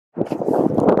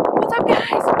up, guys?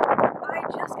 I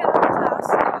just got out of class.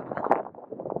 I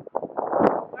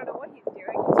don't know what he's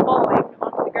doing. He's falling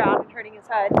onto the ground and hurting his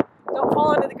head. Don't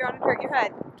fall onto the ground and hurt your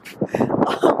head.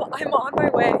 I'm on my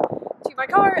way to my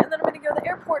car, and then I'm going to go to the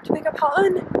airport to pick up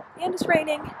Han, and it's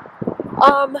raining.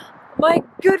 My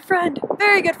good friend,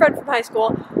 very good friend from high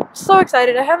school. I'm so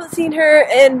excited. I haven't seen her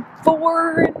in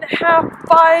 4.5,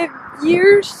 5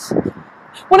 years.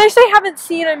 When I say haven't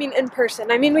seen, I mean in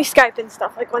person. I mean we Skype and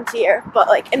stuff like once a year, but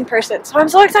like in person. So I'm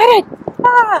so excited!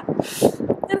 Ah!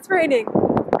 And it's raining.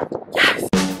 Yes!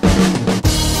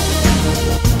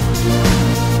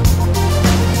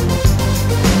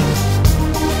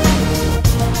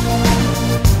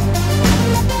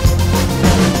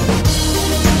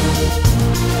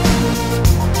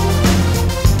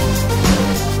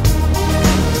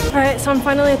 Alright, so I'm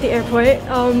finally at the airport.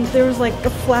 There was like a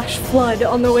flash flood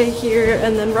on the way here,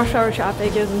 and then rush hour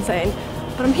traffic. It was insane.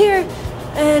 But I'm here,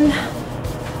 and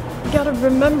I gotta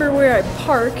remember where I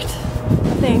parked,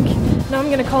 I think. Now I'm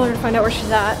gonna call her to find out where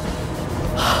she's at.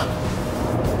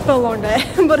 It's been a long day,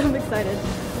 but I'm excited.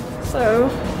 So,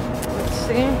 let's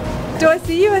see. Do I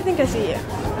see you? I think I see you.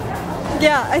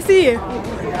 Yeah, I see you.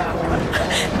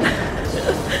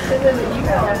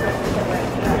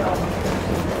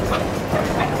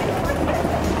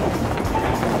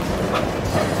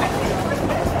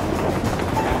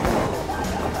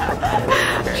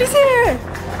 She's here!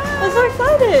 I'm so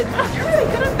excited! You're really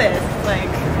good at this. Like,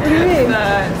 what do you mean?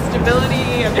 The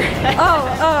stability of your head.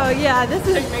 Oh, yeah, this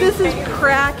is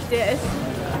practice.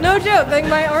 No joke, like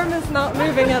my arm is not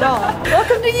moving at all.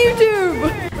 Welcome to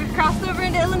YouTube! We've crossed over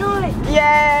into Illinois.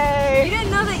 Yay! You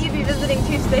didn't know that you'd be visiting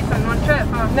 2 states on one trip,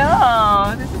 huh?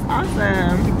 No, this is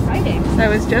awesome. Exciting. So I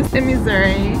was just in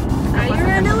Missouri. Now you're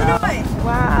in Illinois.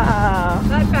 Wow.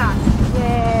 That fast.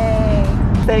 Yay.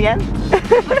 Say it again.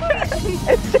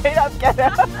 It's straight up ghetto.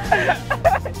 To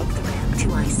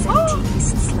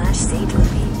I-17/St.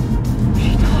 Louis. She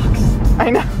talks. I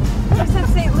know. She said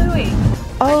St. Louis.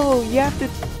 Oh, you have to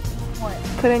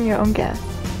put in your own gas.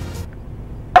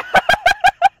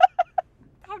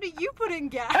 How do you put in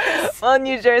gas? Well, in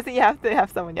New Jersey, you have to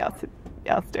have someone else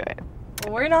do it.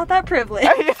 Well, we're not that privileged.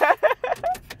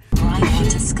 Right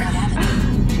onto Scott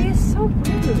Avenue. She is so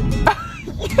rude.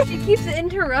 She keeps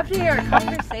interrupting our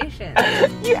conversation.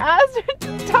 You asked her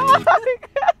to talk. I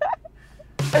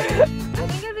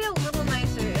think it'd be a little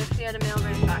nicer if she had a male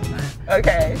British accent.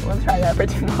 Okay, we'll try that for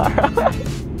tomorrow.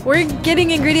 We're getting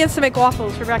ingredients to make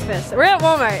waffles for breakfast. We're at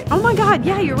Walmart. Oh my god,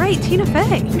 yeah, you're right, Tina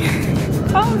Fey.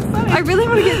 Oh, sorry. I really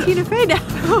want to get Tina Fey now.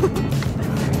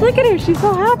 Look at her, she's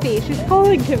so happy. She's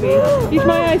calling to me. Eat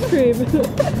my ice cream.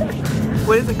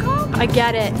 What is it called? I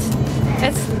get it.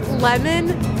 It's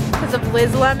lemon because of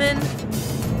Liz Lemon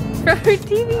from her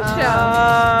TV show.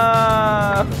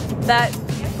 But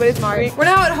it's smart. We're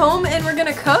now at home and we're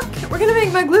gonna cook. We're gonna make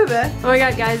Maglooba. Oh my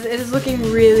god, guys, it is looking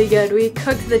really good. We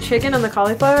cooked the chicken and the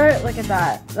cauliflower. Look at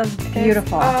that. That's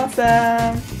beautiful.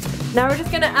 Awesome. Now we're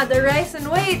just gonna add the rice and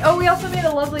wait. Oh, we also made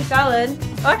a lovely salad.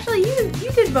 Oh, actually, you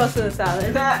did most of the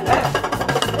salad. Look at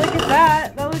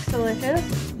that. That looks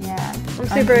delicious. Yeah. I'm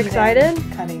super excited.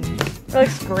 Cutting. It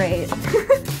looks great.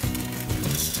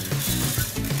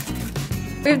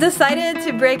 We've decided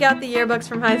to break out the yearbooks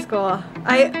from high school.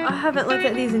 I haven't looked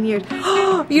at these in years.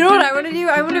 You know what I want to do?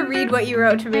 I want to read what you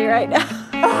wrote to me right now.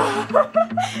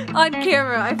 On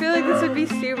camera. I feel like this would be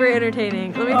super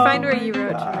entertaining. Let me find where you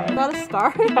wrote to me. Is that a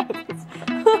star?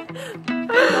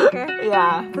 Okay.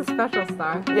 Yeah. It's a special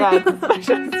star. Yeah, it's a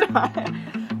special star.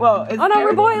 Whoa. Oh no,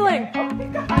 we're boiling! Oh my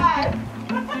god.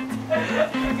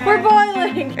 We're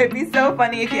boiling! It'd be so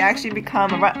funny if you actually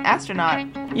become an astronaut.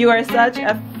 You are such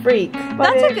a freak.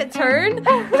 That took a turn.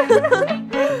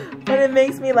 But it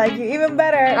makes me like you even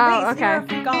better. At Oh, least okay. you were a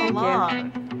freak all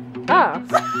along. Oh.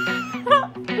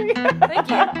 Thank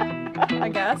you. I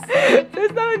guess.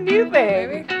 There's no new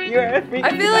thing. Maybe. You're a freak.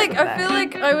 I feel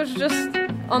like I was just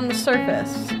on the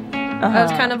surface. I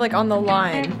was kind of like on the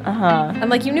line. And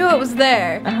like you knew it was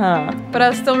there. But I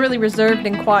was still really reserved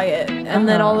and quiet. And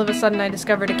then all of a sudden I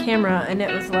discovered a camera and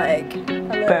it was like,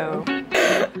 hello. Boom.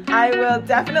 I will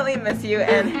definitely miss you,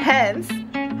 and hence,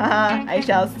 I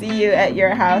shall see you at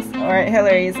your house or at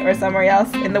Hillary's or somewhere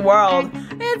else in the world.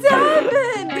 It's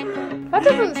happened! That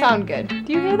doesn't sound good.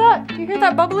 Do you hear that? Do you hear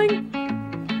that bubbling?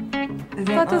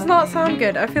 That does not sound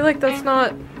good. I feel like that's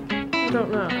not, I don't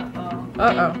know.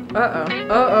 Uh-oh, uh-oh,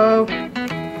 uh-oh.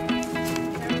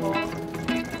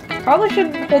 Probably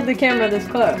shouldn't hold the camera this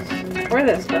close. Or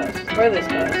this close, or this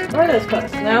close, or this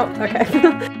close. No, okay.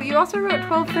 You also wrote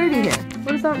 12:30 here.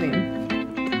 What does that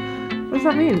mean? What does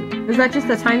that mean? Is that just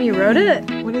the time you wrote it?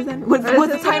 What is that? What's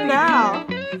the time now?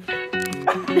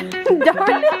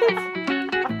 Darn it!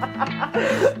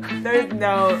 There's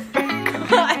no.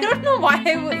 I don't know why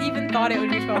I even thought it would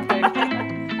be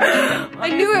 12:30. I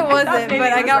knew it wasn't,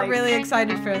 but I got really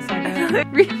excited for a second.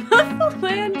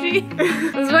 Phalange.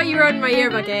 This is what you wrote in my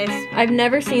yearbook, Ace. I've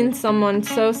never seen someone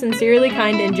so sincerely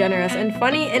kind and generous and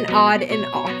funny and odd and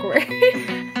awkward.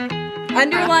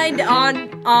 Underlined on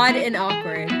odd and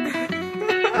awkward.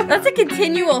 That's a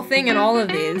continual thing in all of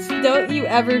these. Don't you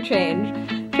ever change.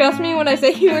 Trust me when I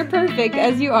say you are perfect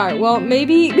as you are. Well,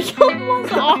 maybe become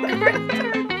less awkward.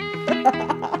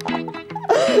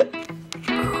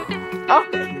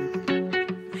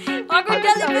 Awkward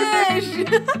jellyfish!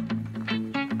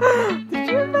 Did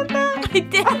you invent that? I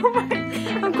did.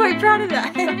 I'm quite proud of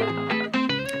that.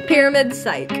 Pyramid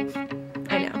psych.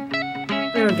 I know.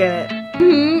 I don't get it.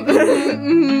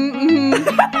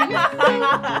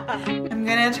 I'm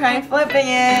gonna try flipping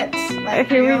it. Like,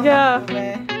 Here we go.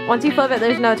 Once you flip it,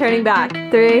 there's no turning back.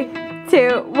 3,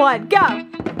 2, 1, go!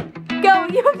 Go!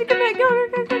 You have to commit. Go, go,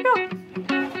 go, go, go.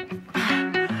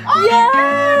 Oh.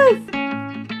 Yes!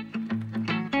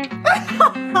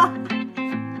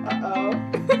 Uh-oh.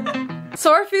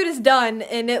 So our food is done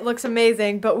and it looks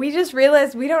amazing, but we just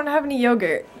realized we don't have any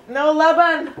yogurt. No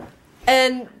leban.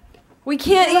 And we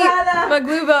can't eat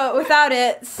Maglooba without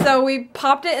it, so we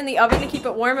popped it in the oven to keep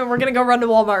it warm and we're gonna go run to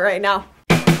Walmart right now.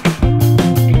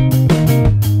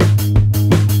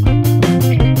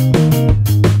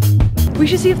 We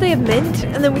should see if they have mint,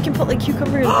 and then we can put like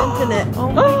cucumber and mint in it.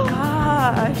 Oh my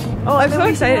gosh. Oh, I'm so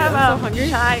excited. I'm so hungry.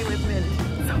 Chai with mint.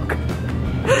 So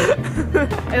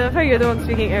good. I love how you're the one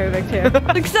speaking Arabic too.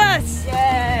 Success!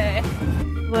 Yay!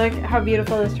 Look how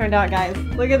beautiful this turned out, guys.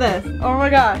 Look at this. Oh my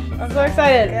gosh. I'm so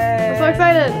excited. I'm so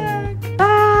excited.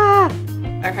 Ah!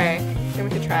 Okay, then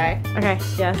we can try. Okay,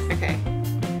 yes. Okay.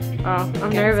 Oh, I'm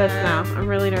Get nervous some now. I'm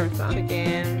really nervous now.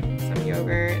 Chicken, some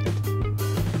yogurt.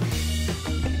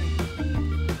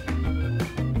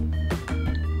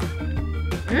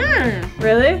 Mmm!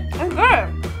 Really? That's good!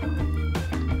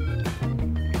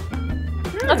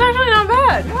 That's actually not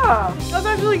bad. Yeah. That's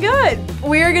actually good.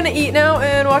 We're gonna eat now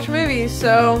and watch movies,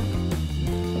 so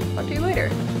talk to you later.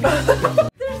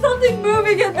 There's something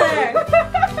moving in there.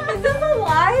 Is this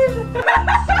alive?